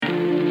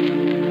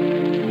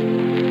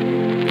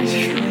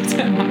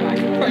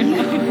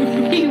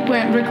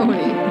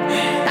recording.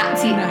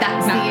 That's it.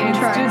 That's the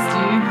intro. It's just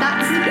you.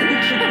 That's the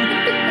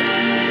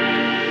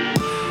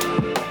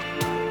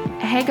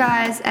intro. Hey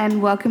guys,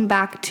 and welcome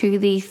back to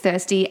the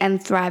Thirsty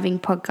and Thriving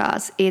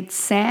podcast. It's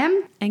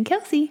Sam And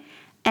Kelsey.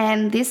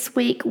 and this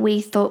week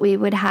we thought we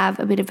would have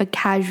a bit of a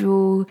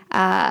casual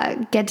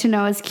get to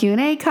know us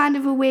Q&A kind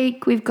of a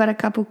week. We've got a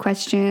couple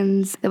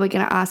questions that we're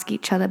going to ask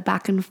each other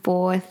back and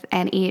forth,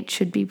 and it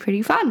should be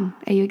pretty fun.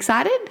 Are you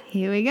excited?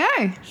 Here we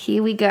go.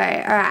 Here we go.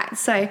 All right,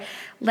 so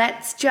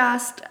let's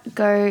just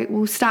go.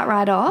 We'll start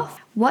right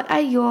off. What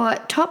are your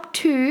top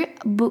 2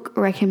 book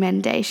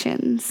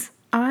recommendations?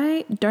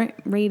 I don't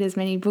read as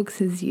many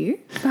books as you,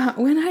 but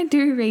when I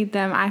do read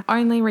them, I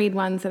only read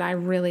ones that I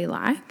really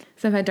like.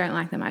 So if I don't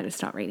like them, I just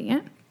stop reading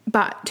it.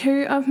 But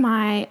 2 of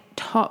my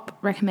top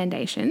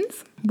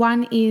recommendations.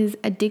 One is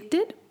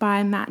Addicted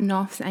by Matt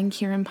Noffs and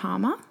Kieran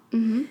Palmer.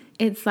 Mm-hmm.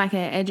 It's like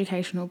an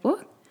educational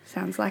book.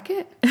 Sounds like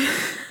it.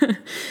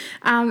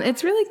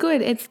 It's really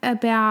good. It's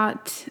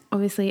about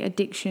obviously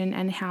addiction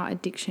and how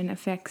addiction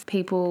affects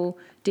people,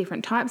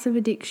 different types of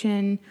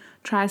addiction,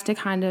 tries to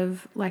kind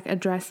of like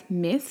address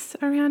myths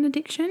around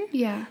addiction.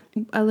 Yeah.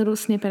 A little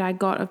snippet I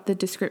got of the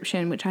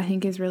description, which I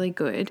think is really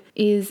good,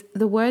 is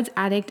the words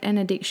addict and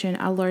addiction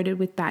are loaded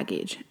with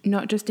baggage,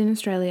 not just in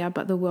Australia,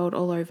 but the world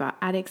all over.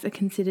 Addicts are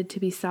considered to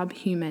be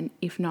subhuman,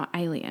 if not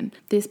alien.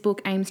 This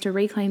book aims to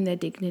reclaim their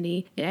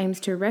dignity. It aims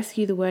to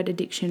rescue the word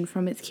addiction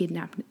from its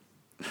kidnappers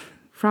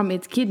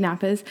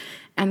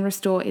and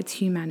restore its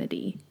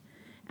humanity.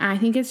 And I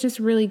think it's just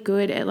really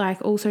good. It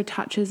like also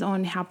touches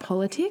on how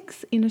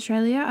politics in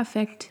Australia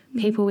affect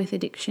people with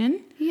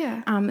addiction.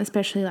 Yeah.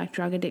 Especially like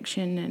drug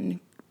addiction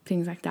and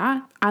things like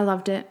that. I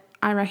loved it.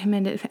 I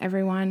recommend it for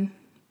everyone.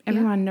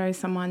 Everyone knows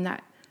someone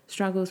that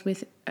struggles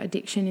with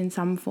addiction in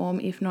some form,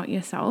 if not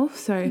yourself.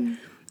 So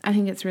I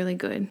think it's really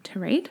good to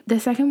read. The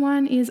second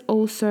one is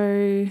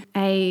also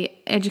a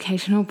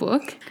educational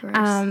book.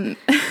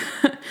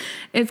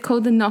 It's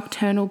called The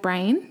Nocturnal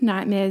Brain,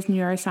 Nightmares,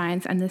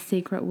 Neuroscience, and the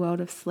Secret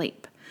World of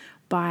Sleep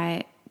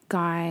by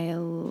Guy,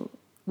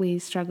 we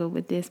struggled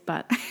with this,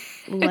 but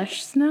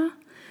Leschner.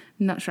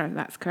 Not sure if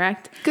that's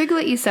correct. Google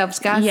it yourselves,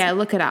 guys. Yeah,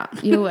 look it up.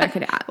 You'll work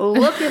it out.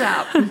 Look it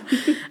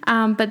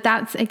up. But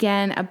that's,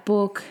 again, a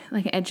book,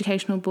 like an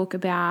educational book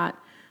about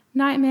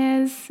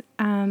nightmares,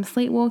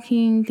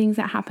 sleepwalking, things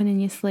that happen in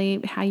your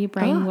sleep, how your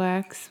brain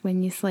works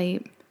when you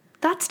sleep.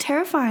 That's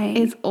terrifying.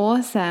 It's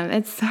awesome.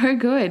 It's so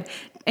good.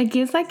 It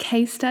gives like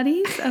case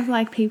studies of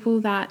like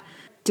people that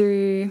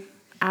do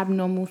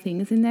abnormal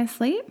things in their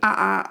sleep.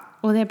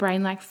 Or their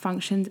brain like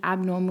functions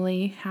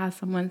abnormally how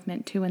someone's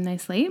meant to when they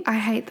sleep. I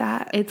hate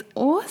that. It's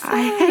awesome.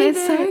 I hate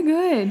it's so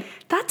good.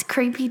 That's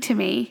creepy to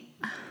me.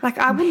 Like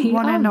I wouldn't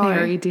want to know.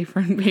 Very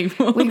different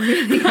people. We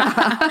really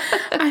are.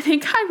 I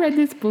think I read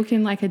this book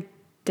in like a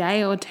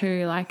day or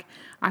 2. Like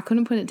I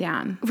couldn't put it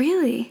down.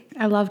 Really?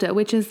 I loved it,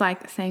 which is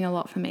like saying a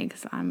lot for me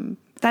because I'm...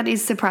 That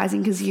is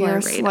surprising because you're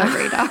a slow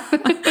reader.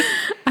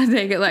 I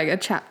take it like a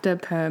chapter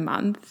per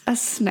month. A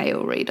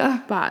snail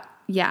reader. But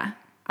yeah,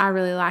 I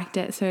really liked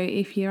it. So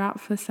if you're up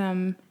for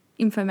some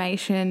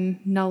information,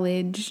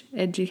 knowledge,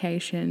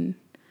 education,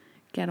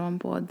 get on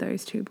board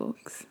those 2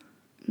 books.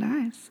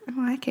 Nice. I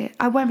like it.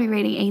 I won't be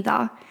reading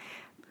either,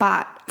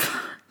 but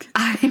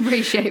I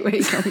appreciate where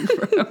you're coming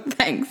from.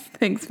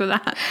 Thanks for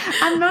that.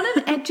 I'm not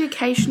an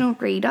educational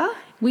reader.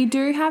 We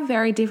do have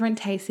very different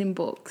tastes in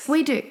books.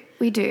 We do.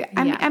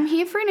 I'm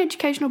here for an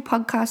educational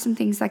podcast and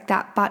things like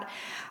that, but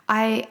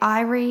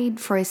I read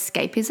for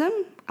escapism.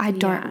 I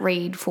don't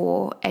read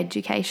for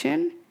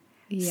education.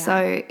 Yeah.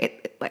 So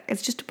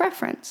it's just a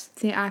preference.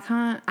 See,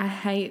 I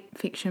hate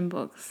fiction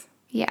books.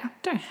 Yeah.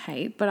 Don't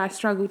hate, but I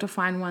struggle to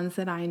find ones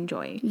that I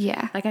enjoy.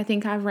 Yeah. Like I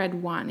think I've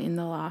read one in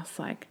the last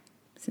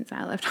since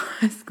I left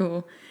high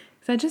school.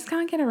 So I just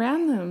can't get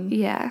around them.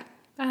 Yeah.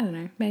 I don't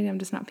know. Maybe I'm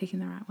just not picking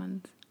the right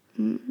ones.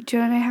 Do you want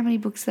to know how many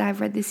books that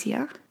I've read this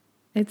year?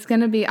 It's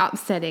going to be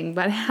upsetting,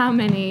 but how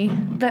many?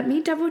 Let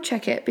me double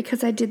check it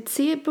because I did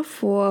see it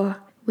before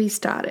we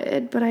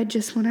started, but I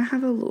just want to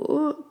have a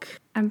look.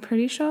 I'm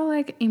pretty sure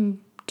like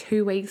in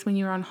 2 weeks when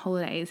you were on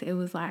holidays, it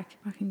was like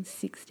fucking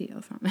 60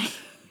 or something.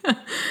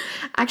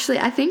 Actually,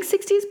 I think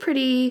 60 is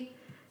pretty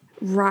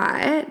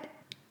right.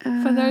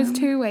 For those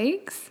 2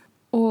 weeks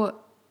or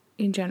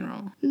in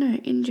general? No,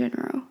 in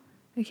general.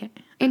 Okay.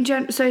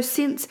 So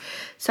since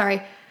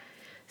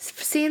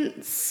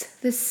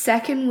the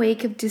second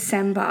week of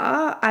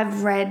December,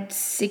 I've read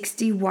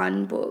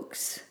 61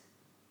 books.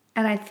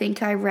 And I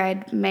think I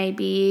read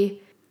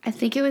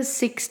it was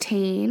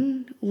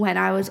 16 when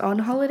I was on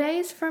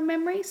holidays from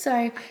memory.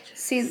 So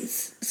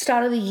since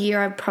start of the year,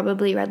 I've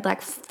probably read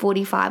like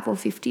 45 or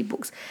 50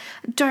 books.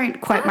 Don't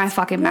quote my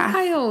fucking math.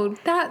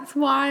 That's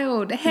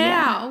wild. How?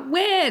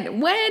 Yeah.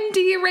 When do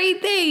you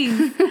read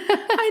these?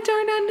 I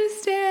don't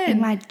understand. In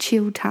my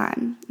chill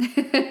time.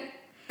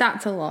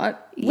 That's a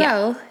lot. Yeah.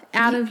 Well,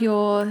 out of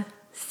your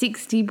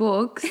 60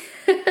 books,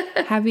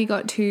 have you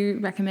got 2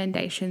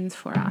 recommendations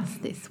for us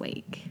this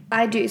week?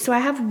 I do. So I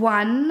have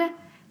one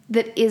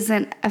that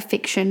isn't a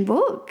fiction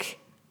book.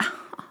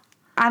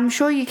 I'm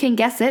sure you can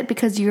guess it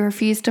because you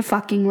refuse to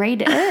fucking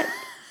read it.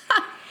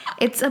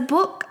 It's a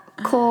book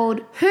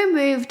called Who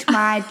Moved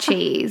My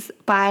Cheese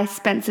by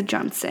Spencer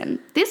Johnson.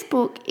 This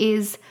book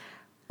is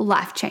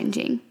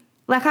life-changing.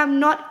 Like, I'm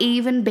not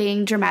even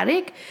being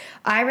dramatic.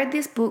 I read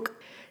this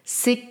book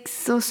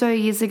 6 or so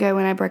years ago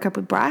when I broke up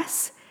with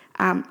Bryce.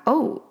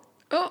 Oh.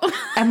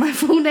 Am I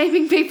full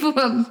naming people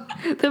on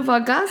the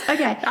podcast?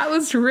 Okay. That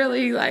was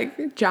really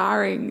like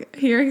jarring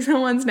hearing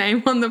someone's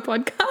name on the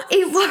podcast.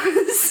 It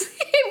was.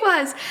 It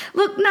was.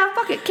 Look, no,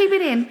 fuck it. Keep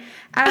it in.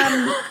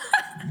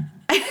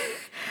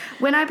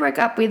 When I broke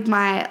up with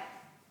my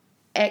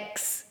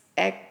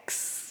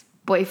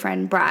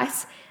ex-boyfriend,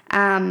 Bryce,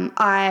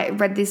 I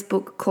read this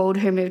book called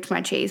Who Moved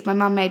My Cheese. My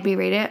mum made me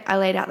read it. I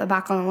laid out the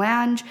back on the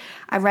lounge.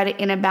 I read it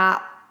in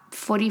about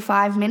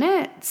 45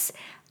 minutes.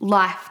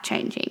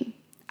 Life-changing.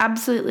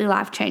 Absolutely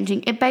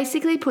life-changing. It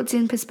basically puts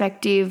in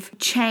perspective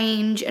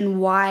change and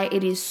why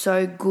it is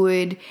so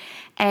good.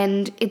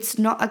 And it's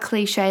not a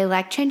cliche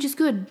like change is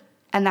good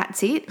and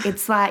that's it.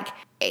 It's like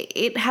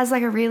it has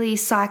like a really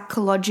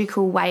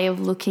psychological way of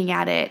looking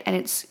at it, and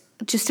it's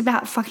just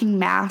about fucking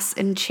mouse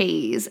and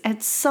cheese.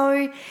 It's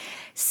so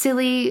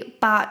silly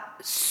but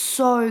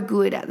so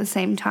good at the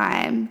same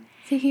time.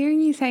 So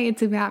hearing you say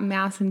it's about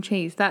mouse and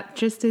cheese, that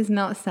just is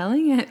not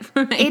selling it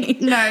for me.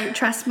 No,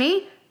 trust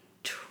me.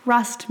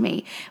 Trust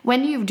me.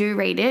 When you do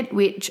read it,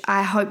 which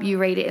I hope you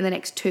read it in the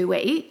next 2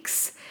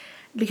 weeks,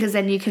 because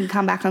then you can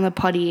come back on the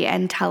potty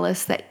and tell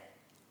us that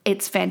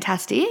it's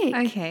fantastic.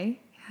 Okay.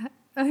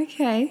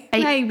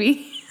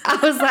 Maybe. I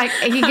was like,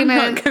 are you going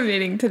I'm not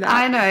committing to that.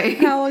 I know.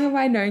 How long have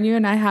I known you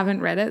and I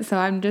haven't read it, so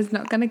I'm just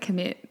not going to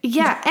commit.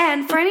 Yeah,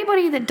 and for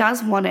anybody that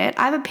does want it,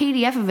 I have a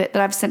PDF of it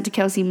that I've sent to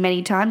Kelsey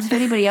many times. If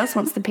anybody else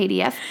wants the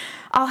PDF,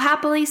 I'll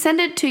happily send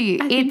it to you.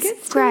 I think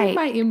it's great. in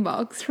my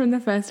inbox from the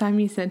first time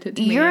you sent it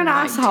to me. You're an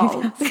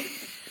asshole.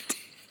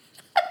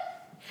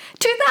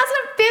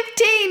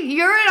 2015,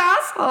 you're an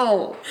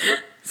asshole.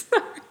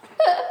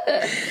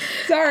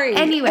 Sorry.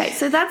 Anyway,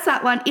 so that's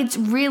that one. It's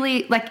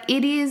really, like,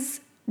 it is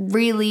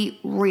really,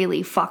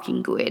 really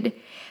fucking good.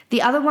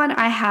 The other one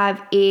I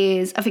have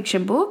is a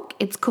fiction book.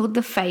 It's called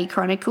The Fae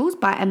Chronicles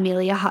by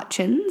Amelia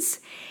Hutchins.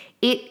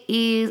 It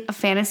is a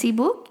fantasy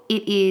book.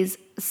 It is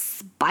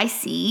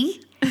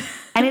spicy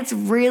and it's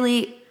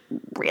really,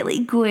 really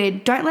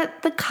good. Don't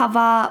let the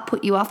cover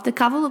put you off. The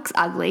cover looks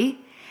ugly.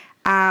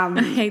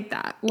 I hate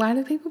that. Why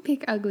do people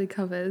pick ugly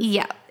covers?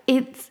 Yeah,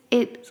 it's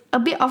a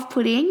bit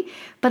off-putting,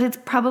 but it's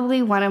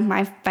probably one of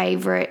my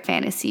favorite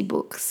fantasy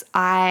books.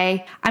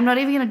 I'm not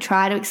even going to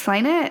try to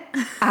explain it.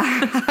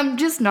 I'm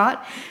just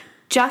not.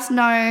 Just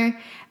know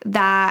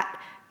that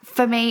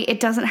for me, it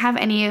doesn't have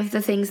any of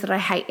the things that I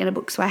hate in a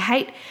book. So I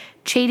hate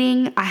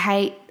cheating. I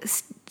hate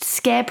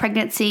scare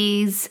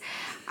pregnancies.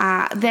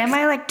 They're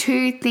my like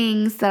 2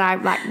 things that I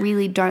like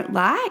really don't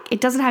like.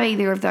 It doesn't have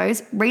either of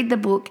those. Read the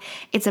book.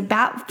 It's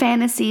about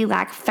fantasy,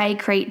 like fae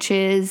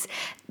creatures.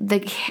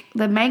 The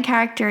main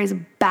character is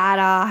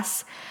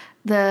badass.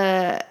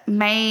 The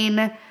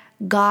main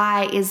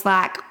guy is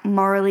like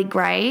morally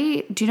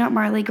grey. Do you know what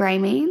morally grey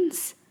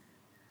means?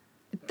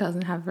 It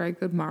doesn't have very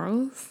good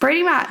morals.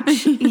 Pretty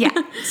much, yeah.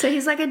 So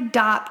he's like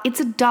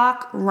it's a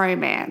dark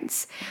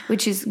romance,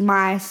 which is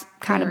my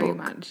kind of book.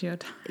 Very much your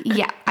type.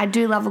 Yeah, I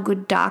do love a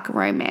good dark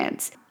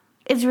romance.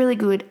 It's really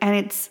good and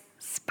it's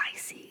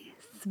spicy.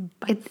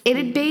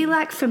 It'd be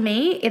like, for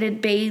me,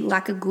 it'd be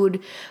like a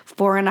good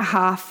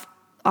 4.5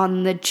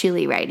 on the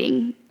chili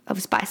rating of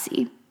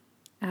spicy.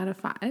 Out of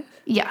 5?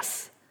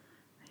 Yes.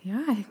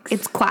 Yikes.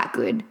 It's quite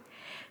good.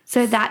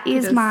 So that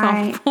is It's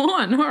my... soft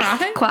porn, all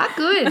right. Quite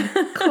good.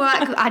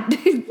 Quite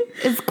good.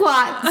 It's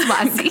quite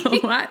spicy.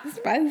 Quite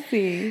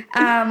spicy.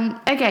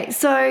 Okay,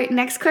 so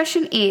next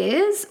question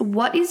is,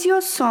 what is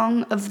your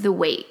song of the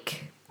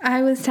week?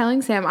 I was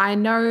telling Sam, I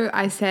know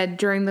I said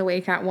during the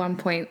week at one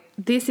point,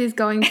 this is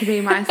going to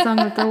be my song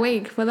of the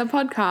week for the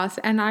podcast,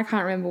 and I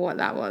can't remember what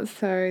that was,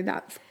 so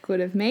that's good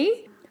of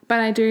me.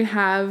 But I do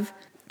have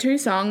 2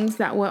 songs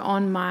that were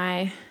on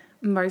my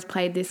most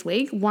played this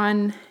week.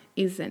 One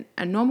isn't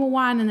a normal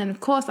one, and then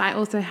of course I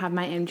also have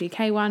my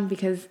MGK one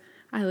because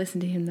I listen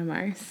to him the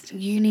most.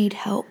 You need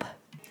help.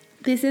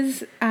 This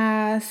is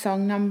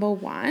song number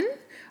 1.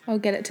 I'll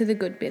get it to the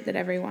good bit that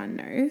everyone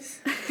knows.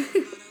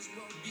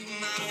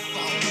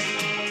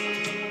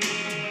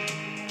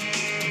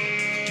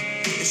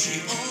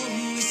 She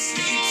only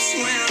sleeps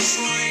when it's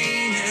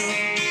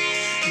raining,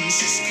 and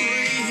she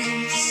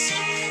screams,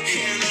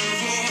 and her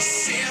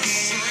voice is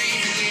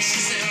strange. She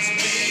says,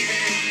 baby,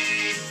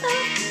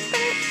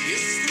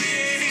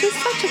 it's Just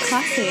such a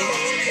classic.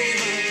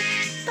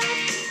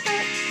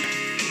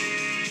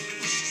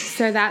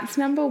 So that's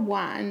number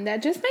 1.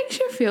 That just makes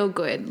you feel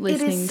good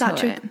listening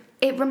to it.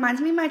 It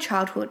reminds me of my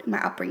childhood,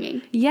 my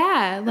upbringing.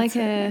 Yeah, like That's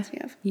what it reminds me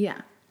of.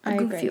 Yeah, A I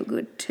good agree. feel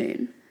good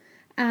tune.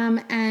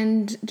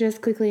 And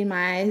just quickly,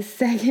 my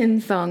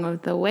second song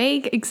of the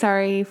week.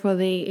 Sorry for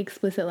the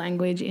explicit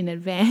language in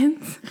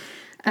advance.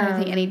 I don't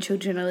think any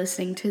children are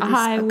listening to this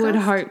I podcast. would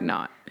hope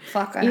not.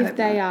 Fuck, I If hope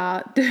they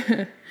not.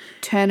 are,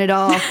 Turn it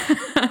off.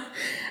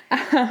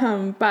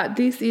 but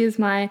this is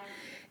my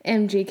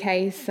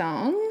MGK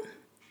song.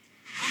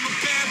 I'm a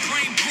bad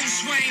brain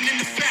Bruce Wayne in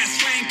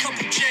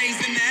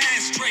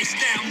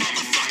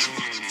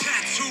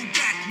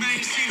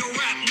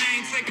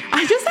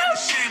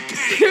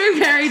Two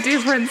very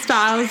different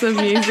styles of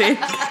music.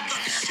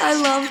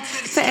 I love,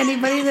 for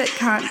anybody that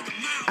can't,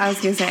 I was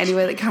going to say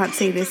anybody that can't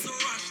see this,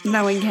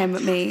 no one can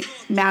but me,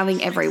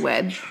 mouthing every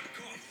word.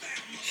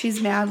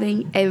 She's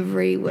mouthing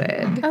every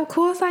word. Of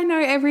course I know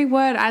every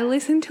word. I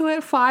listen to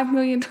it 5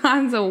 million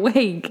times a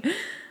week.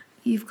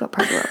 You've got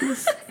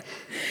problems.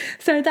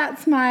 So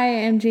that's my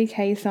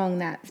MGK song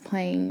that's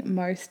playing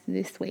most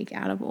this week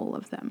out of all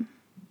of them.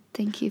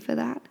 Thank you for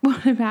that.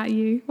 What about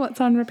you? What's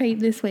on repeat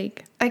this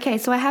week? Okay,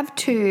 so I have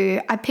two.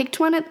 I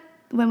picked one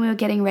when we were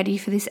getting ready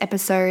for this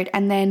episode,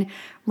 and then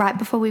right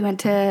before we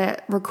went to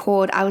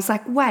record, I was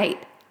like, wait,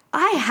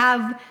 I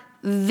have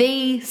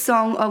the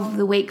song of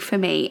the week for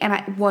me, and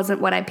it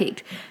wasn't what I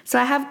picked. So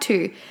I have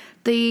two.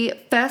 The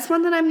first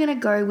one that I'm going to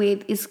go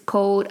with is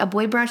called A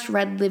Boy Brushed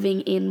Red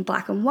Living in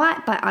Black and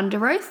White by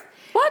Under Oath.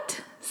 What?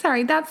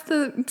 Sorry, that's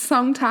the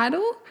song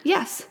title?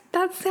 Yes.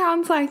 That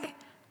sounds like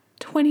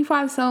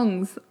 25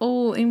 songs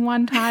all in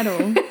one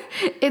title.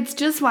 It's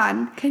just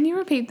one. Can you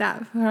repeat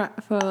that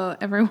for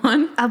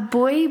everyone? A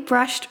Boy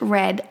Brushed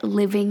Red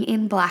Living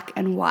in Black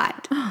and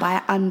White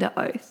by Under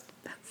Oath.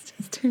 That's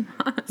just too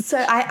much. So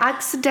I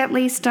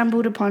accidentally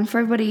stumbled upon, for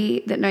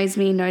everybody that knows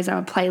me knows I'm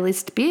a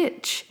playlist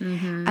bitch.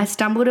 Mm-hmm. I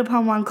stumbled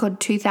upon one called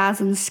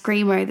 2000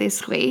 Screamo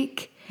this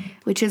week,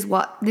 which is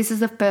this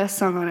is the first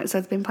song on it, so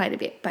it's been played a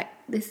bit, but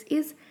this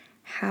is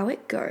how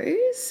it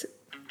goes.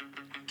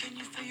 Can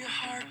you feel your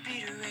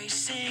heartbeat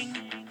racing?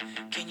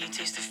 Can you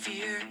taste the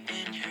fear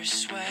in her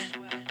sweat?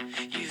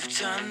 You've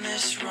done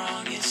this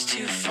wrong, it's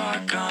too far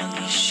gone.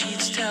 These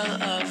sheets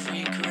tell of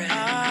regret.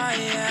 I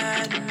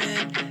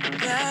admit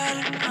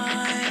that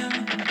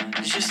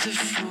I'm just a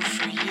fool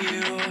for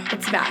you.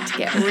 It's about to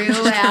get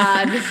real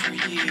loud. For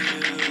you.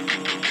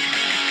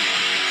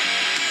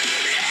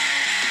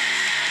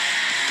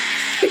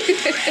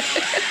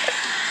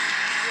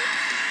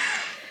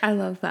 I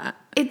love that.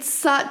 It's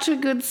such a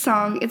good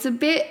song. It's a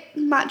bit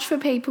much for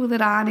people that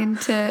aren't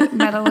into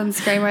metal and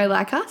screamo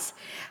like us,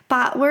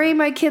 but we're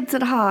emo kids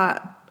at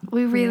heart.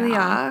 We really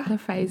are. The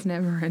phase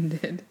never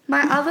ended.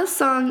 My other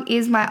song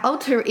is my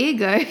alter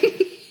ego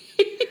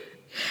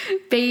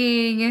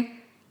being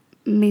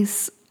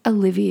Miss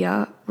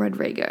Olivia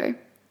Rodrigo,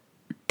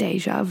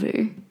 Deja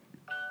Vu.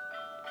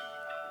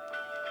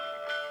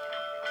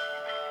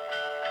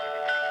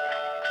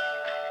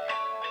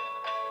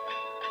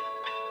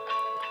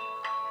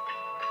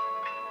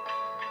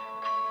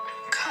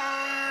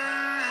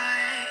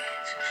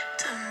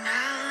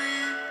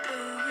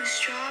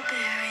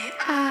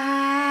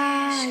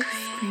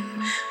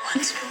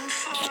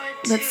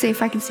 Let's see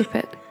if I can sip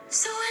it.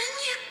 So when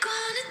you're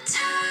gonna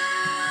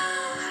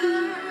tell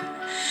her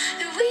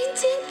that we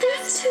did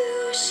this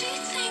too, she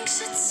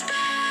thinks it's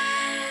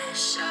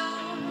special,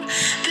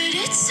 but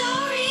it's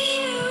all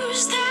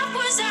reused. That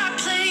was our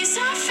place.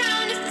 I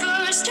found it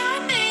first.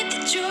 I made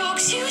the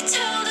jokes you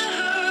tell to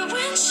her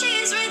when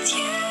she's with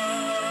you.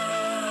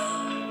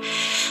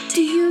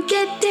 Do you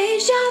get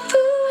deja vu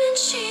when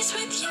she's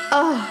with you?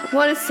 Oh,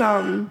 what a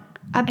song.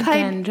 I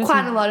played Again, just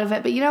quite a lot of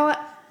it, but you know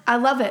what? I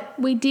love it.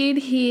 We did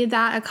hear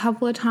that a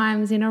couple of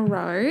times in a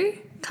row,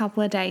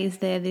 couple of days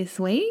there this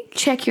week.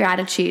 Check your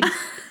attitude.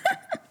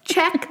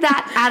 Check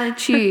that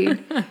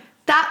attitude.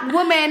 That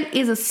woman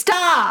is a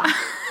star.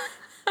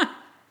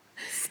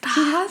 She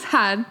has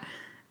had,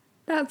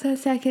 that's her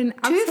second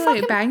absolute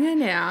fucking banger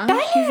now.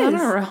 bangers. She's on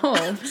a roll.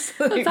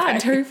 Is that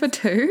 2 for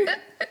 2?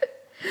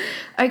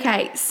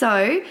 Okay,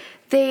 so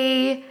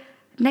the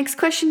next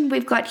question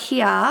we've got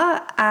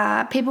here,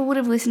 people would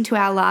have listened to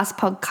our last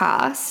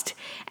podcast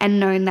and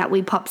known that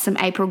we popped some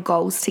April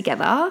goals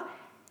together.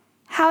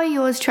 How are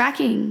yours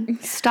tracking?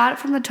 Start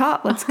from the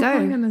top. Let's All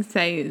I'm go. going to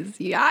say is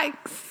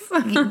yikes.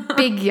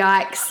 Big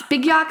yikes.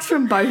 Big yikes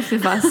from both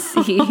of us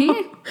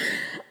here.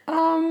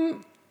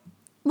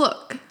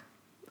 Look,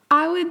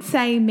 I would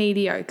say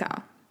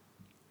mediocre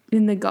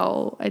in the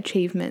goal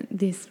achievement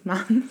this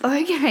month.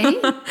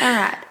 Okay. All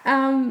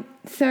right.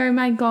 So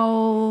my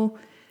goal,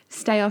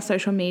 stay off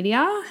social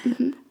media.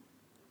 Mm-hmm.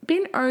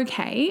 Been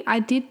okay. I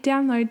did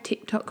download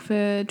TikTok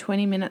for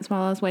 20 minutes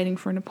while I was waiting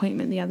for an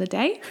appointment the other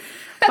day,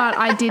 but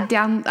I did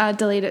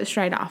delete it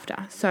straight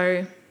after.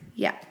 So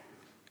Yeah.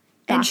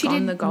 And back she on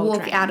did the goal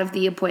walk train. out of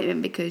the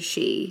appointment because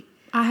she...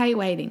 I hate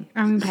waiting.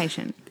 I'm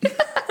impatient.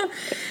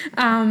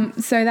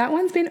 So that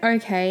one's been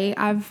okay.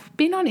 I've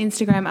been on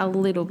Instagram a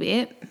little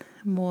bit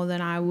more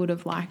than I would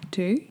have liked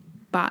to,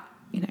 but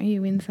you know,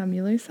 you win some,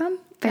 you lose some.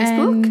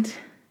 Facebook? And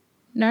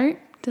no,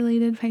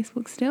 deleted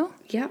Facebook still.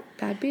 Yep,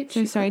 bad bitch.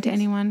 So sorry to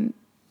anyone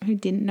who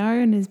didn't know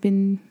and has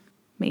been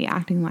me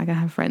acting like I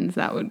have friends.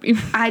 That would be.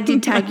 I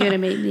did tag you in a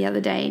meeting the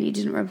other day and you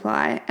didn't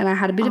reply. And I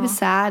had a bit of a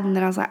sad and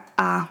then I was like,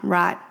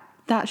 right.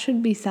 That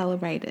should be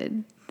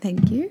celebrated.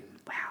 Thank you.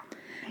 Wow.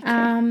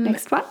 Okay.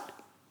 Next one.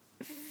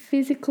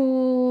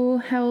 Physical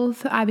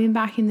health. I've been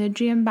back in the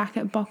gym, back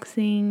at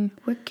boxing.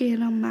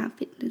 Working on my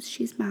fitness.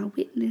 She's my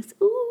witness.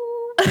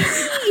 Ooh.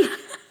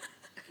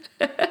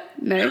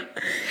 No.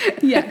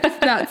 Yes,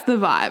 that's the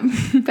vibe.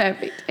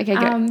 Perfect. Okay,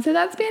 go. So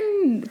that's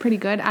been pretty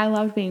good. I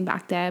loved being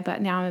back there,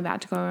 but now I'm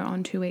about to go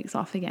on 2 weeks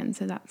off again,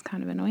 so that's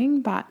kind of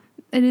annoying. But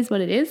it is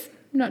what it is.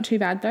 Not too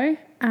bad though.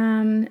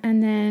 And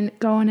then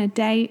go on a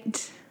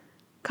date.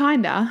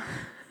 Kinda.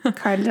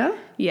 Kinda?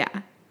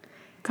 Yeah.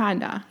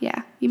 Kinda.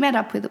 Yeah. You met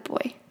up with a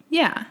boy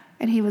Yeah.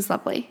 and he was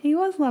lovely. He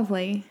was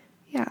lovely.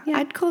 Yeah.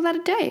 I'd call that a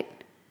date.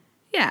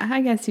 Yeah,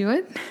 I guess you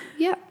would.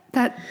 Yep.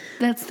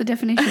 That's the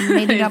definition.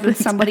 Meeting up with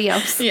somebody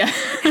else. Yeah.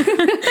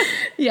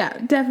 Yeah,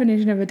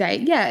 definition of a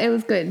date. Yeah, it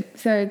was good.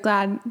 So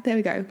glad. There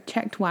we go.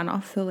 Checked one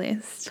off the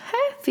list.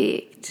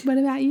 Perfect. What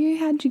about you?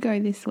 How'd you go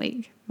this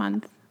week,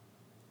 month?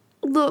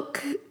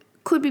 Look,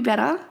 could be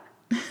better.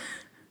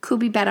 Could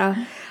be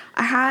better.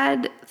 I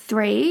had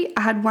 3.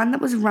 I had one that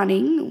was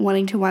running,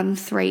 wanting to run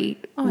 3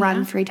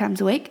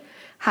 times a week.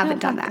 Haven't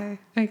done that.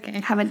 Okay.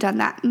 Haven't done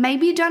that.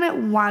 Maybe done it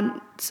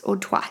once or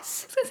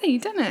twice. I was going to say,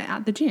 you've done it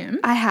at the gym.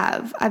 I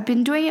have. I've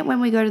been doing it when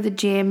we go to the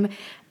gym.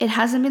 It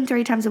hasn't been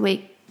 3 times a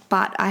week,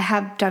 but I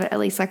have done it at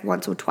least like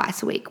once or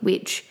twice a week,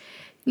 which,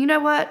 you know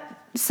what?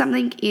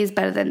 Something is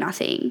better than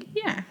nothing.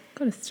 Yeah,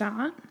 got to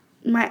start.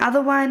 My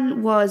other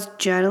one was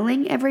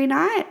journaling every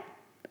night.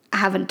 I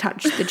haven't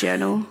touched the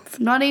journal.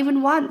 Not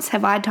even once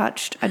have I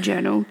touched a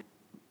journal.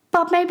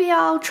 But maybe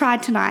I'll try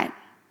tonight.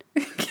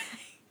 Okay.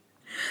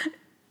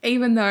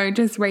 Even though,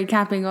 just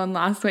recapping on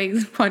last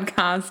week's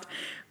podcast,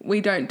 we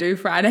don't do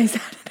Friday,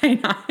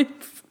 Saturday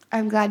nights.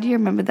 I'm glad you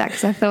remembered that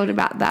because I thought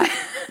about that.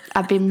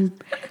 I've been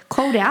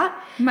called out.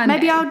 Monday.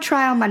 Maybe I'll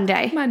try on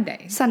Monday.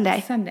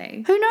 Sunday.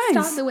 Who knows?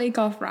 Start the week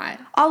off right.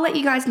 I'll let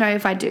you guys know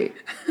if I do.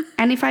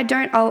 And if I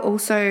don't,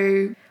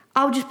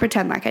 I'll just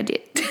pretend like I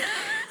did.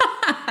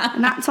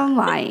 And that's on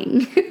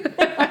lying.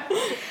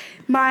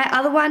 My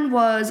other one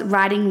was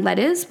writing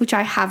letters, which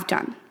I have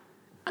done.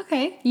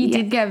 Okay. You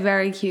did get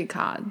very cute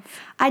cards.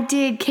 I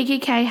did. Kiki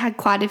K had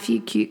quite a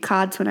few cute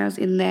cards when I was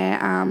in there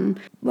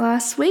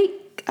last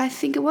week, I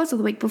think it was, or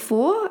the week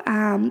before.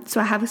 So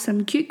I have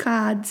some cute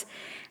cards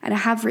and I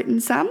have written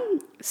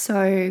some.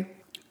 So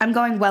I'm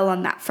going well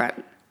on that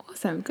front.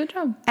 Awesome. Good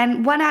job.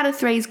 And 1 out of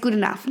 3 is good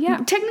enough. Yeah.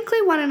 Technically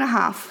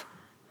 1.5.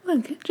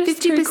 Look,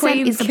 just 50% 2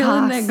 queens is a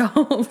killing pass. their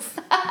goals.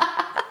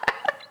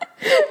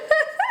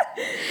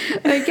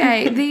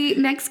 Okay, the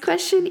next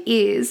question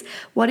is,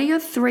 what are your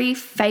 3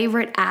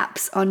 favorite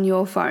apps on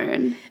your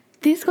phone?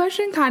 This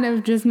question kind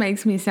of just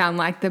makes me sound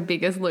like the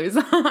biggest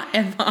loser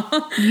ever.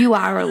 You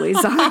are a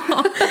loser.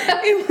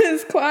 It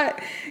was quite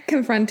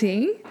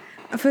confronting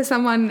for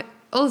someone,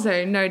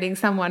 also noting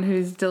someone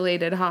who's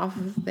deleted half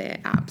of their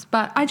apps.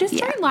 But I just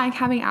don't like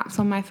having apps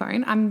on my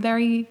phone.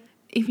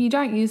 If you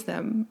don't use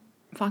them,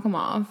 fuck them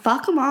off.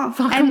 Fuck them off.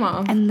 Fuck them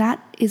off. And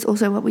that is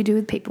also what we do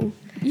with people.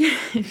 Yeah,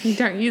 if you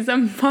don't use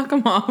them, fuck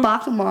them off.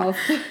 Fuck them off.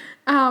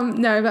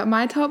 No, but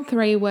my top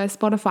 3 were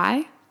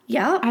Spotify.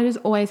 Yeah. I just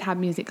always have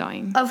music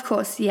going. Of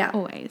course, yeah.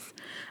 Always.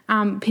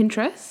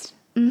 Pinterest.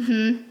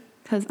 Mm-hmm.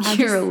 Because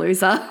You're a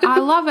loser. I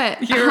love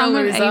it. You're I'm a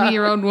an loser.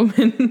 80-year-old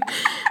woman.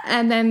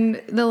 And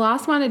then the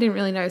last one I didn't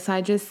really know, so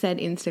I just said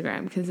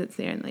Instagram because it's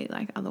the only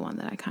other one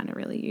that I kind of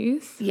really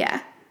use.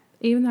 Yeah.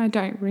 Even though I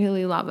don't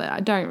really love it.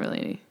 I don't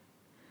really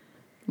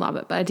love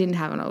it, but I didn't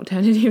have an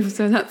alternative,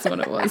 so that's what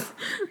it was.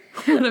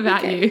 What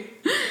about you?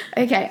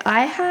 Okay,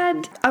 I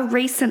had a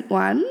recent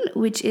one,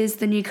 which is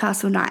the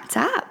Newcastle Knights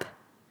app.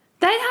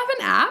 They have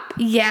an app?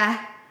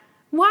 Yeah.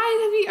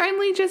 Why have you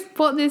only just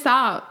brought this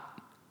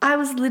up? I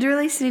was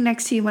literally sitting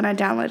next to you when I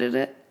downloaded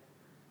it.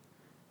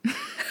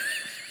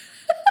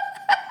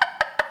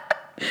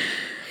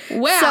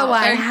 Wow. So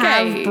I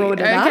have brought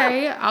it up.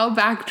 Okay, I'll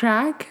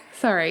backtrack.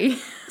 Sorry.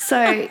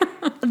 So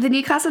the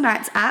Newcastle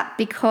Knights app,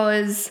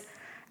 because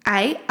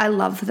I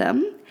love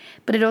them,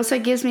 but it also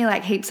gives me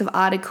heaps of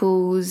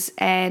articles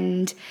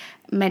and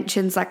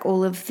mentions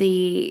all of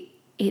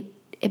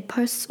it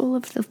posts all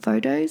of the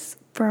photos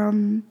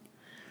from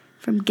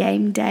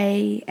game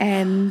day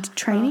and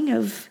training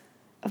of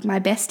my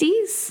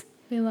besties.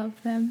 We love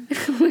them.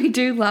 We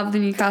do love the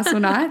Newcastle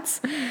Knights.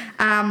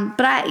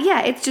 But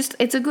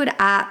it's a good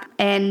app,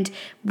 and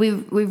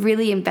we've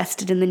really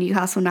invested in the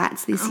Newcastle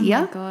Knights this year.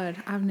 Oh my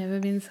God, I've never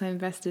been so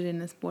invested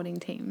in a sporting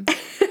team.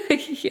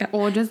 Yeah.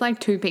 Or just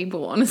 2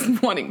 people on a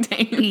sporting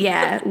team.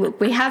 Yeah, look,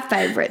 we have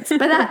favourites,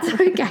 but that's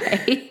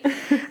okay.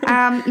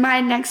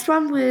 My next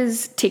one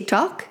was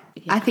TikTok.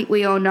 Yeah. I think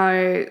we all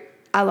know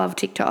I love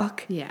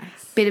TikTok. Yes.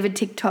 Bit of a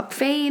TikTok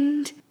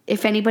fiend.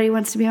 If anybody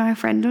wants to be my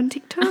friend on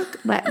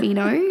TikTok, let me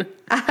know.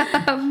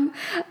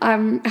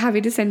 I'm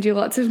happy to send you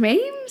lots of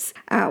memes,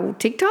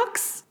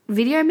 TikToks,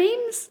 video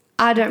memes.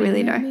 I don't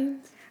really know.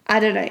 Memes? I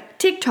don't know.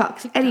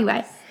 TikToks.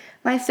 Anyway,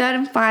 my third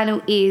and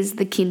final is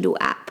the Kindle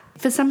app.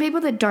 For some people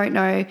that don't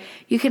know,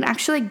 you can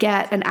actually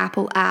get an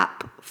Apple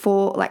app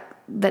for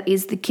that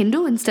is the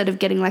Kindle instead of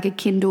getting a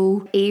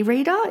Kindle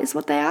e-reader is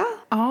what they are.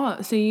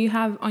 Oh, so you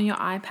have on your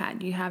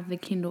iPad, you have the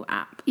Kindle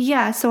app.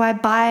 Yeah, so I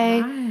buy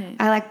Right.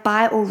 I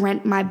buy or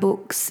rent my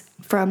books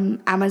from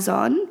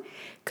Amazon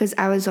because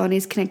Amazon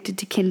is connected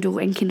to Kindle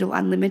and Kindle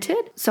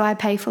Unlimited. So I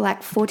pay for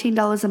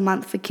 $14 a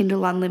month for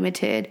Kindle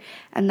Unlimited,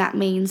 and that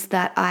means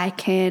that I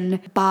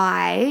can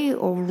buy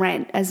or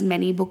rent as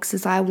many books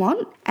as I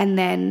want, and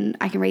then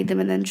I can read them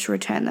and then just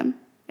return them.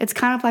 It's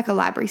kind of like a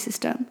library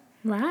system.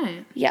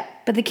 Right. Yeah,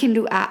 but the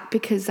Kindle app,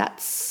 because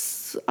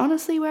that's That's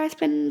honestly where I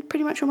spend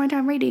pretty much all my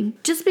time reading.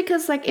 Just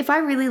because, like, if I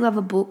really love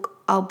a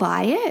book, I'll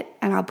buy it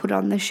and I'll put it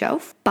on the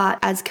shelf. But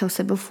as Kel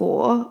said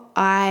before,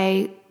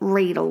 I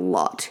read a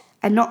lot.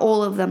 And not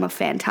all of them are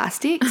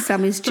fantastic.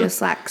 Some is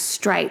just like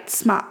straight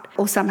smut,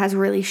 or some has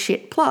really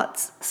shit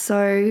plots.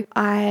 So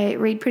I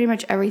read pretty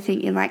much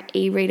everything in like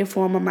e-reader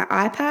form on my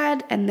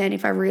iPad. And then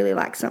if I really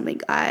like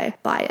something, I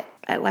buy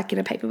it like in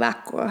a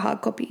paperback or a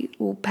hard copy.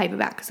 Well,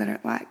 paperback because I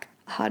don't like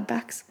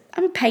hardbacks.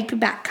 I'm a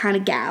paperback kind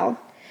of gal.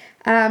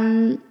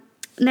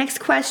 Next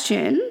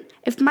question.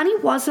 If money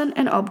wasn't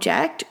an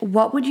object,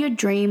 what would your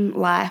dream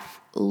life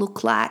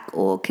look like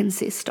or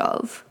consist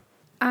of?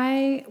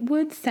 I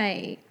would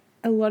say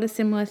a lot of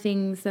similar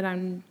things that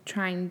I'm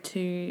trying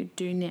to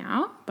do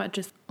now, but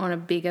just on a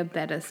bigger,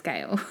 better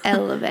scale.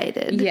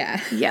 Elevated.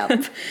 Yeah.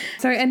 Yep.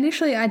 So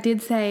initially I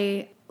did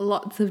say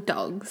lots of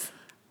dogs,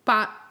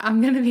 but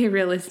I'm going to be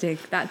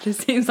realistic. That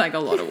just seems like a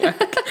lot of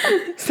work.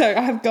 So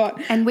I've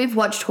got... And we've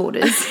watched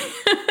Hoarders.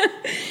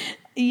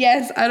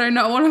 Yes, I do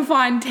not want to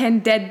find 10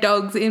 dead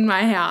dogs in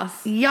my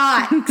house.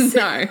 Yikes.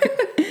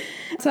 No.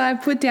 So I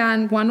put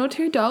down 1 or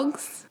 2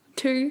 dogs.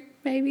 2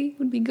 maybe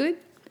would be good.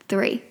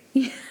 3.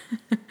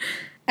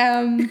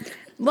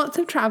 Lots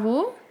of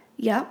travel,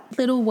 Yep.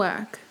 little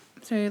work.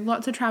 So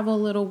lots of travel,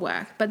 little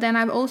work. But then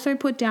I've also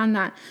put down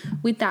that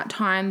with that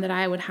time that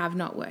I would have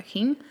not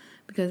working,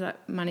 because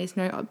money's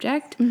no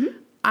object,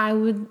 I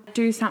would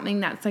do something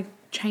that's like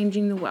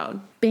changing the world,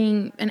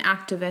 being an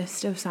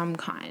activist of some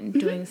kind,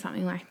 doing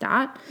something like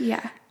that.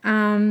 Yeah.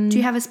 Do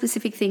you have a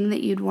specific thing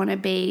that you'd want to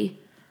be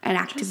an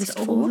activist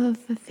for? All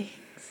of the things.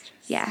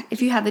 Yeah.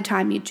 If you had the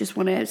time, you'd just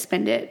want to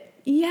spend it.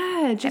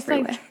 Yeah, just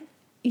everywhere.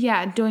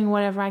 doing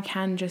whatever I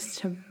can just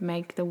to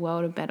make the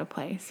world a better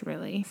place,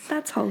 really.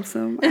 That's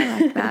wholesome.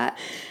 I like that.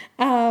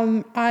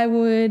 I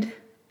would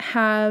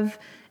have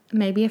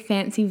maybe a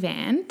fancy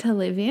van to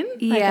live in,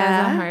 like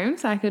as a home,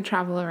 so I could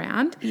travel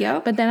around.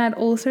 Yep. But then I'd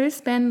also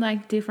spend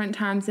like different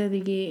times of the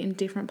year in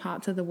different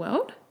parts of the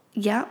world.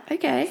 Yeah.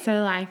 Okay.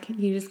 So like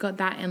you just got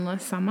that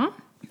endless summer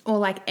or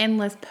like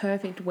endless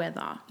perfect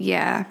weather,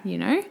 Yeah. you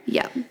know?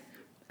 Yeah.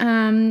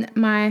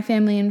 My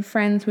family and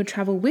friends would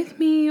travel with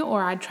me,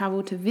 or I'd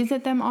travel to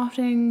visit them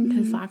often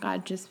because like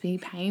I'd just be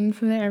paying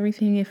for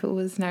everything if it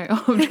was no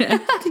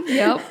object.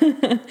 Yep.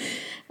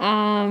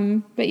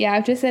 But yeah,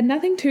 I've just said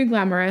nothing too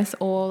glamorous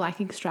or like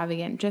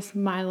extravagant, just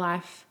my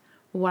life,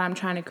 what I'm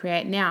trying to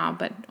create now,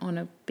 but on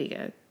a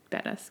bigger,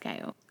 better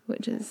scale,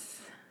 which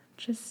is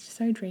just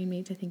so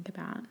dreamy to think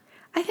about.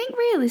 I think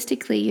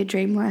realistically, your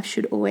dream life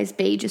should always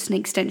be just an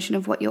extension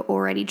of what you're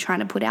already trying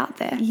to put out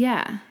there.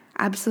 Yeah.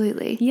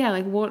 Absolutely. Yeah,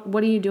 like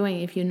what are you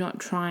doing if you're not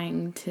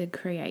trying to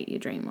create your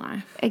dream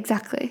life?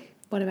 Exactly.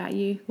 What about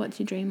you? What's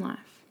your dream life?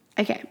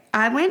 Okay.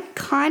 I went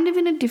kind of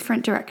in a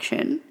different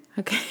direction.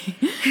 Okay.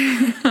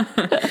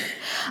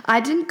 I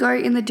didn't go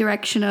in the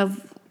direction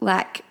of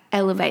like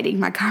elevating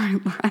my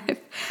current life.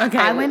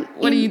 Okay.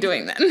 What are you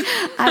doing then?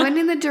 I went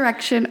in the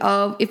direction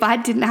of if I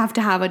didn't have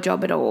to have a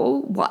job at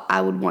all, what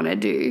I would want to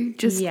do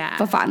just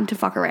for fun, to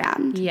fuck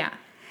around. Yeah.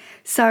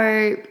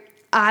 So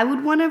I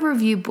would want to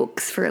review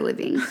books for a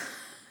living.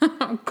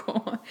 Oh,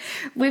 God.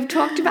 We've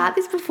talked about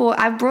this before.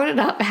 I brought it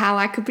up how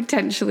I could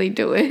potentially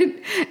do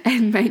it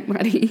and make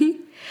money.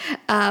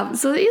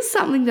 So it is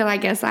something that I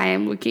guess I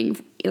am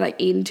looking like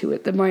into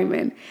at the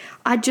moment.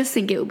 I just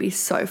think it would be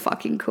so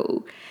fucking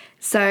cool.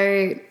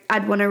 So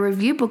I'd want to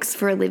review books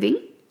for a living,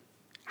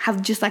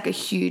 have just like a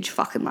huge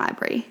fucking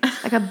library,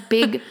 like a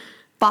big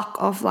fuck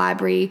off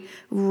library,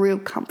 real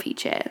comfy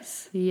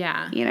chairs.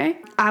 Yeah. You know,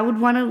 I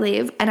would want to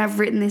live, and I've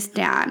written this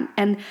down,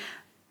 and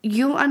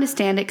you'll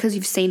understand it because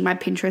you've seen my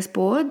Pinterest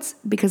boards,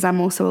 because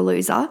I'm also a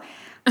loser.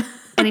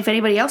 And if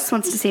anybody else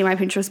wants to see my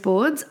Pinterest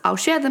boards, I'll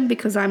share them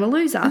because I'm a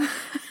loser.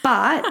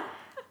 But,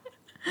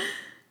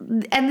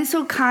 and this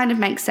will kind of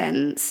make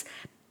sense,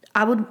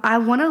 I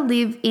want to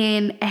live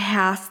in a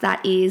house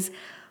that is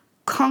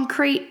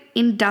concrete,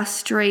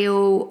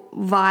 industrial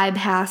vibe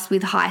house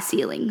with high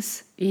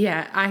ceilings.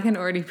 Yeah, I can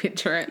already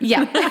picture it.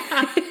 Yeah.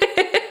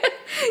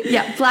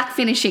 Yeah, black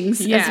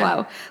finishings as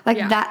well. Like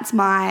that's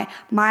my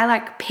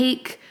like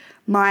peak,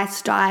 my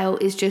style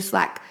is just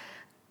like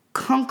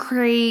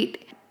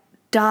concrete,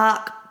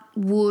 dark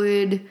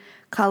wood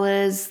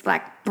colors,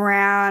 like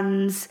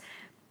browns,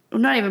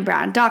 well, not even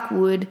brown, dark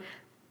wood,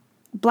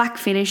 black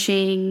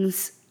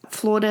finishings,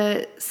 floor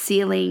to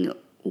ceiling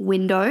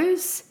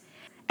windows,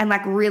 and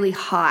like really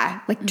high,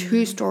 like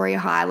 2-story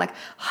high, like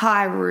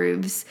high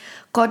roofs.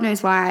 God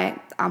knows why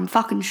I'm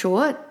fucking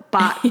short,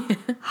 but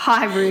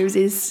high roofs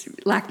is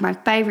like my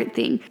favorite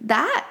thing.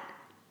 That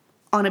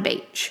on a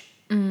beach.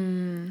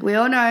 We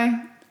all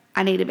know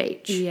I need a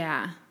beach.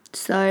 Yeah.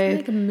 So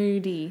like a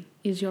moody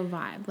is your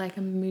vibe, like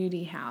a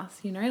moody house,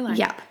 you know? Like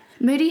yeah,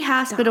 moody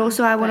house, but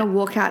also I want to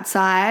walk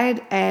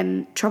outside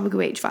and tropical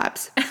beach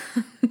vibes.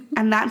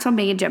 And that's on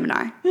being a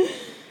Gemini.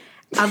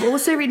 I've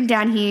also written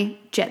down here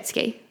jet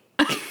ski.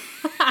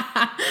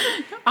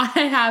 I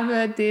have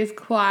heard this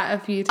quite a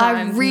few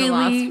times in the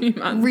last few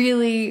months.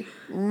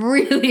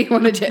 really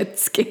want a jet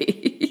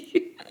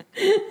ski.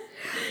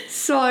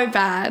 So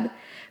bad.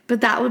 But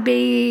that would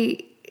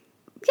be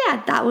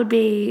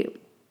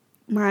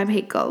my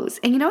peak goals.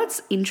 And you know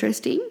what's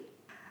interesting?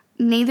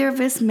 Neither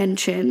of us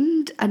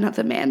mentioned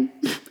another man.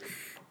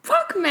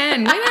 Fuck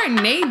men, we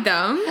don't need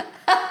them.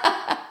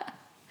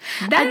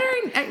 They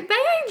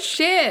ain't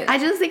shit. I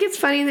just think it's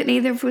funny that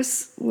neither of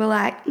us were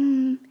like,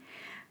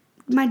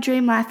 my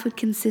dream life would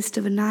consist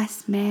of a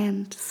nice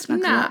man to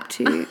snuggle up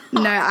to.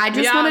 No, I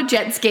just want a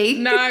jet ski.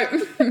 No,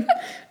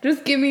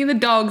 just give me the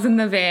dogs in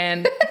the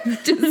van.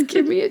 Just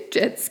give me a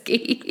jet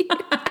ski.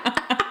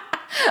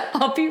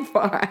 I'll be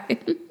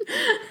fine.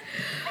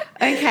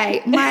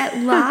 Okay, our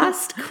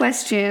last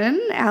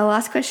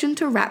question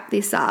to wrap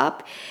this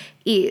up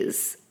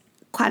is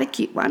quite a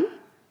cute one,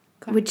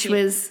 which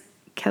was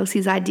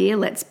Kelsey's idea,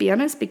 let's be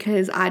honest,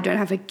 because I don't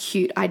have a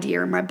cute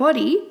idea in my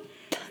body.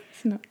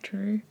 It's not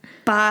true.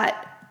 But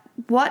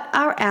what's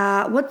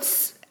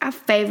our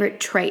favourite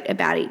trait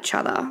about each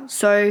other?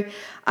 So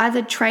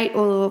either trait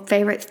or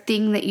favourite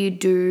thing that you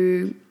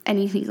do,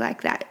 anything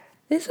like that.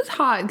 This was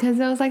hard because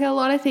there was like a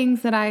lot of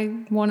things that I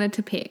wanted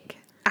to pick.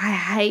 I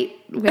hate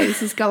where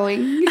this is going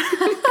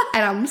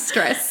and I'm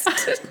stressed.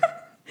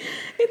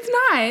 It's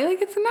nice.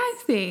 Like, it's a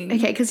nice thing.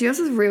 Okay, because yours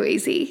is real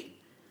easy.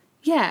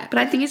 Yeah. But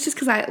I think it's just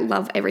because I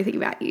love everything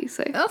about you.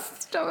 So Oh,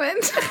 stop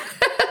it.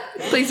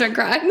 please don't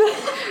cry.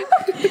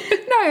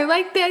 No,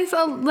 like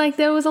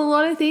there was a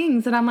lot of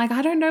things that I'm like,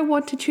 I don't know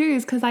what to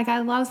choose because like I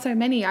love so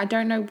many. I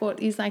don't know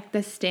what is like the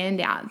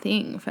standout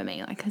thing for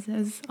me, like because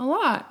there's a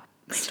lot.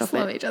 We just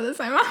love each other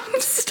so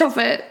much. Stop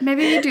it.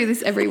 Maybe we do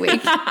this every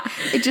week.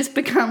 It just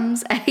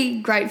becomes a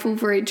grateful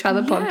for each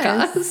other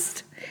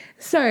podcast.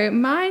 So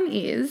mine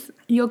is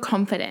your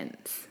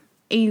confidence.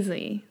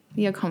 Easily,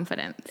 your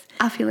confidence.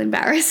 I feel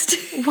embarrassed.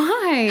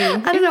 Why?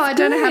 I don't know. I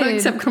don't know how to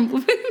accept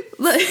compliments.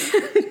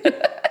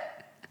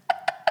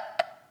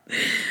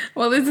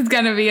 Well, this is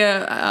going to be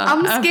a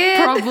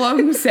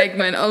problem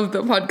segment of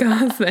the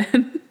podcast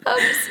then.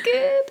 I'm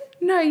scared.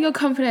 No, your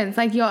confidence,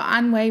 like your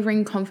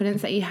unwavering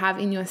confidence that you have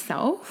in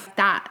yourself,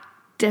 that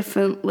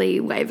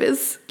definitely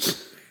wavers.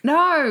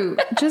 No,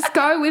 just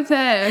go with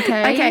it,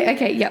 okay?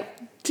 Okay,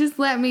 yep. Just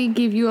let me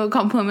give you a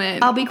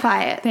compliment. I'll be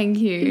quiet. Thank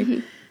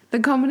you. The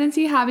confidence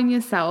you have in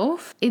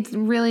yourself, it's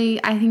really,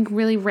 I think,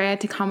 really rare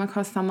to come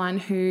across someone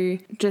who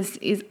just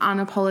is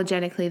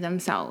unapologetically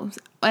themselves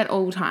at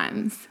all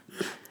times,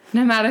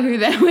 no matter who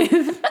they're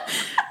with.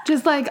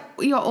 Just like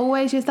you're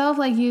always yourself,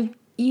 like you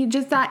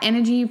just that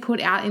energy you put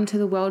out into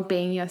the world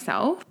being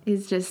yourself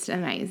is just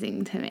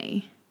amazing to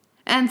me.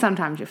 And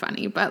sometimes you're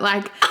funny, but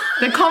like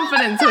the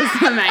confidence was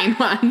the main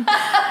one.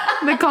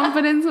 The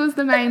confidence was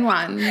the main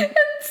one.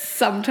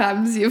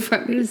 Sometimes you're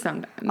funny. Just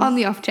sometimes. On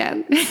the off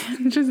chance.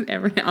 Just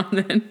every now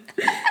and then.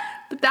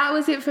 But that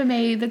was it for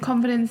me. The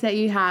confidence that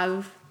you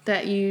have,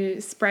 that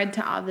you spread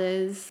to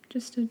others.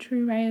 Just a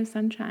true ray of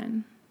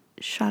sunshine.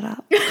 Shut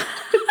up.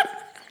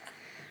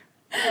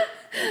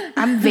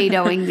 I'm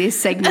vetoing this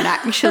segment,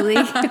 actually.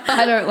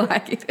 I don't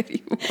like it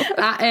anymore.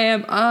 I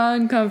am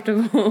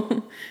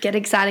uncomfortable. Get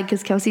excited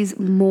because Kelsey's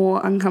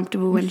more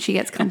uncomfortable when she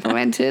gets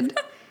complimented.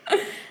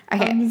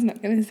 Okay. I'm just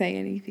not going to say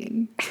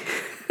anything.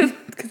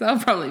 Because I'll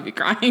probably be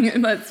crying.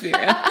 Let's be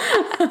real.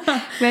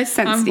 We're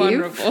sensitive. I'm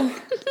vulnerable.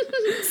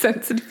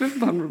 Sensitive and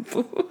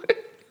vulnerable.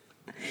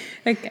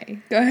 Okay,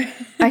 go.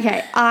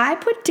 Okay, I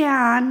put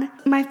down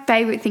my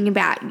favourite thing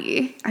about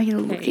you. I'm going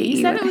to look at you.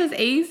 You said it was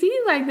easy?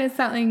 Like there's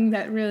something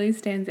that really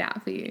stands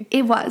out for you?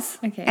 It was.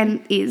 Okay.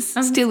 And is.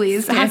 I'm still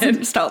is. scared.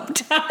 Hasn't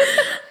stopped.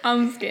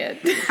 I'm scared.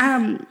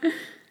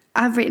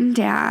 I've written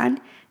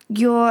down,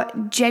 you're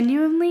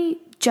genuinely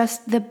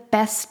just the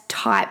best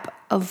type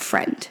of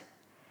friend.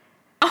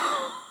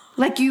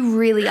 Like you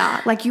really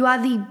are. Like you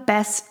are the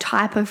best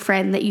type of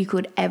friend that you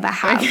could ever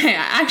have. Okay,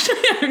 I'm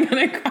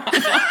going to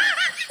cry.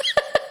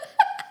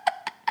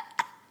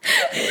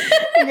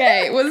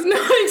 Okay, was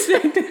not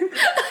expecting. Are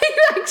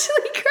you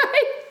actually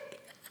crying?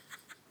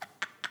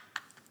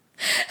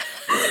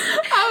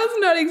 I was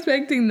not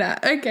expecting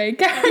that. Okay,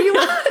 carry on.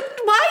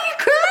 Why are you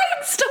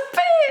crying? Stop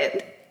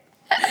it.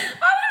 I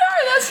don't know,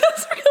 that's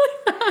just really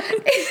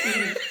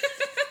nice.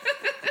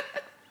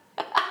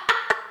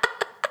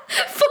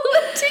 Pull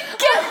it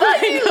together,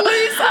 you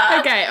loser.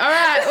 Okay,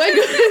 alright, we're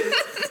good.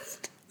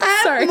 I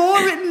have more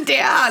written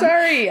down.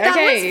 Sorry,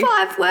 okay. That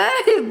was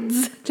 5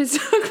 words. Just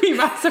took me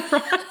by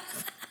surprise.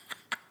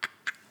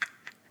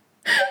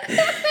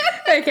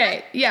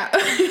 Okay, yeah.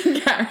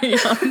 Carry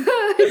on.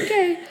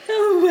 Okay.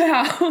 Oh,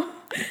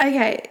 wow.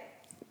 Okay.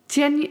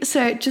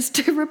 So just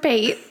to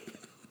repeat,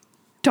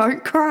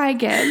 don't cry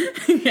again.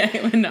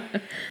 Okay, we're not.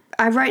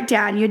 I wrote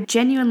down, you're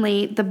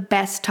genuinely the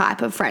best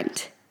type of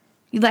friend.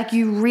 Like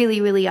you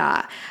really, really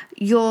are.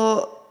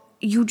 You'll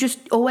just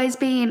always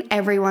be in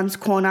everyone's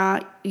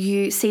corner.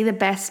 You see the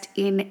best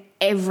in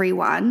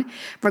everyone,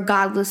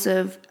 regardless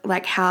of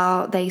like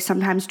how they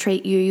sometimes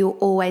treat you. You'll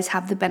always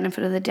have the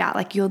benefit of the doubt.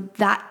 Like you're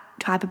that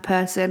type of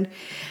person.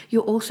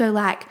 You're also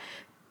like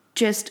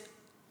just,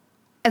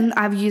 and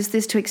I've used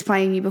this to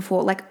explain you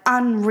before, like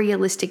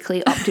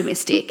unrealistically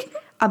optimistic.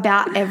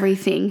 about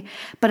everything.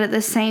 But at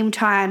the same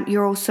time,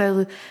 you're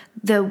also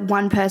the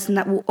one person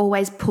that will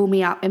always pull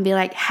me up and be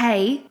like,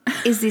 hey,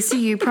 is this a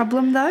you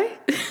problem though?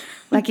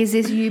 Like, is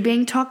this you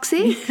being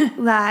toxic?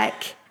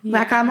 Like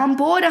I'm on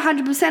board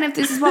 100% if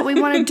this is what we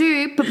want to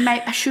do, but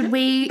should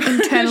we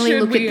internally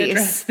look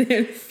at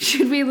this?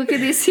 Should we look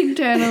at this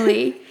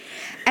internally?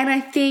 And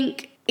I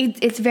think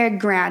it's very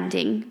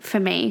grounding for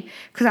me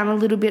because I'm a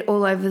little bit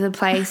all over the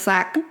place.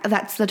 Like,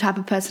 that's the type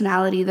of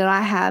personality that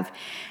I have,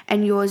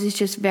 and yours is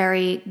just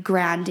very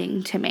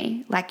grounding to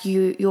me. Like,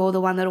 you're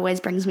the one that always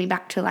brings me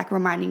back to, like,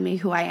 reminding me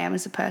who I am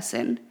as a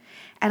person,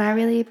 and I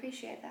really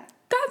appreciate that.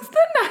 That's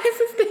the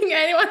nicest thing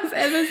anyone's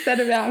ever said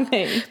about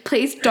me.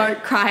 Please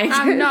don't cry.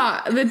 I'm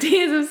not. The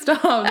tears have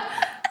stopped.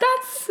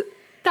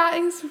 That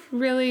is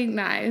really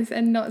nice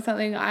and not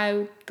something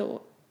I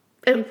thought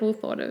people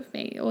thought of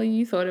me or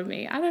you thought of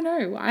me. I don't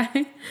know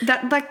why.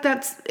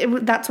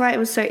 That's why it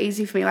was so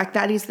easy for me. Like,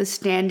 that is the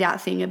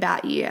standout thing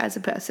about you as a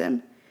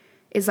person,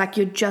 is like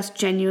you're just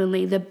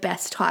genuinely the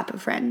best type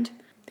of friend.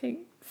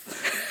 Thanks.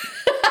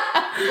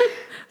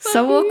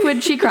 So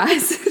awkward, she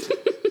cries.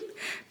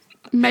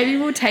 Maybe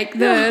we'll take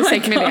the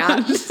segment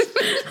out. I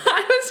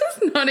was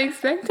just not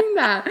expecting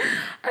that.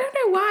 I don't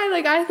know why.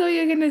 Like, I thought you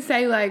were going to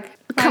say, like,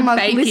 Come on,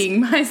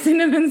 baking my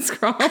cinnamon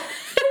scroll.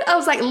 I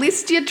was like,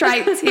 list your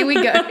traits. Here we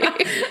go.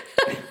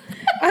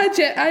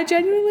 I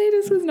genuinely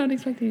just was not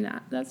expecting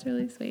that. That's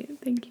really sweet.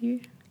 Thank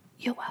you.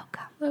 You're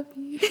welcome. Love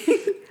you.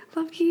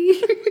 Love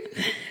you.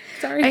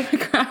 Sorry for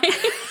crying.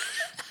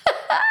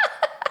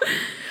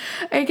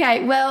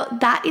 Okay, well,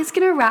 that is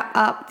going to wrap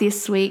up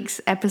this week's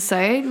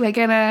episode. We're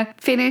going to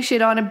finish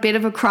it on a bit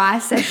of a cry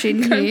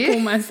session here. Pull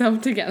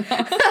myself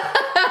together.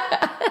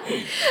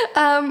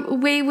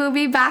 We will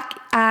be back,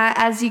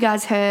 as you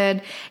guys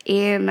heard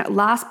in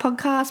last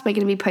podcast. We're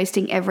going to be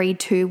posting every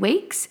 2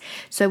 weeks.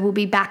 So we'll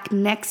be back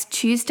next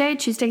Tuesday.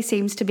 Tuesday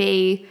seems to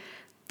be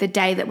the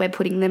day that we're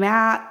putting them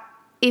out.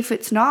 If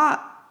it's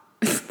not,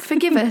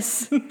 forgive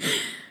us.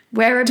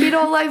 We're a bit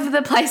all over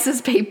the place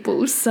as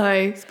people, so...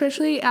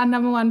 Especially our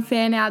number one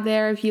fan out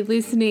there, if you're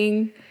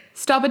listening,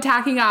 stop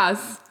attacking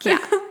us. Yeah.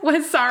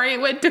 We're sorry,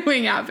 we're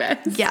doing our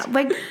best. Yeah.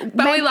 But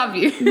we love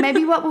you.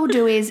 Maybe what we'll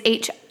do is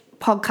each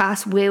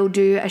podcast will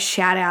do a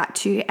shout out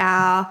to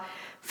our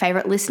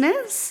favourite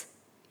listeners.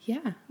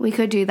 Yeah. We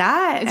could do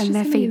that It's and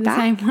their just gonna be feedback.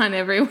 the same one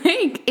every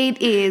week.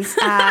 It is.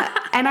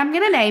 And I'm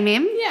going to name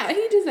him. Yeah,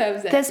 he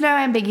deserves it. There's no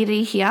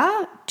ambiguity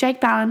here. Jake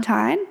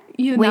Ballantyne.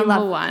 You're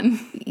number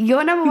one.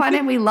 You're number one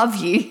and we love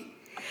you.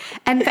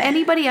 And for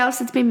anybody else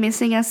that's been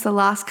missing us the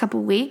last couple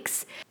of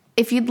weeks,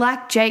 if you'd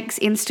like Jake's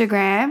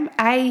Instagram,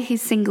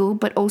 he's single,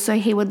 but also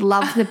he would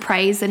love the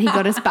praise that he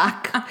got us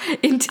back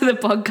into the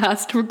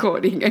podcast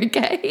recording,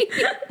 okay?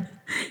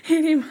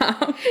 Hit him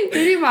up.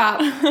 Hit him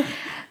up.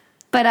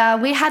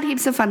 But we had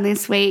heaps of fun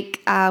this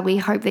week. We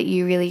hope that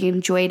you really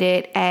enjoyed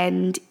it.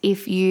 And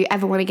if you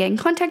ever want to get in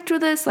contact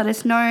with us, let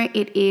us know.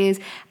 It is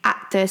at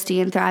Thirsty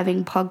and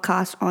Thriving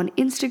Podcast on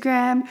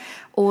Instagram,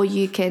 or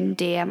you can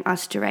DM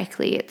us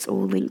directly. It's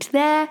all linked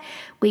there.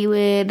 We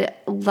would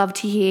love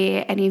to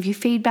hear any of your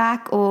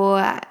feedback,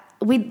 or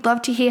we'd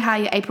love to hear how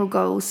your April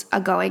goals are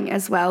going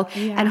as well.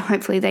 Yeah. And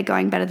hopefully they're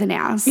going better than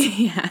ours.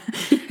 Yeah.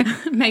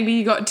 Maybe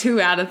you got 2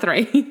 out of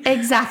 3.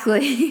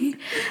 Exactly.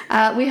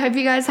 We hope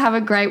you guys have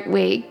a great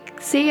week.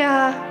 See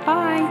ya.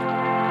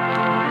 Bye.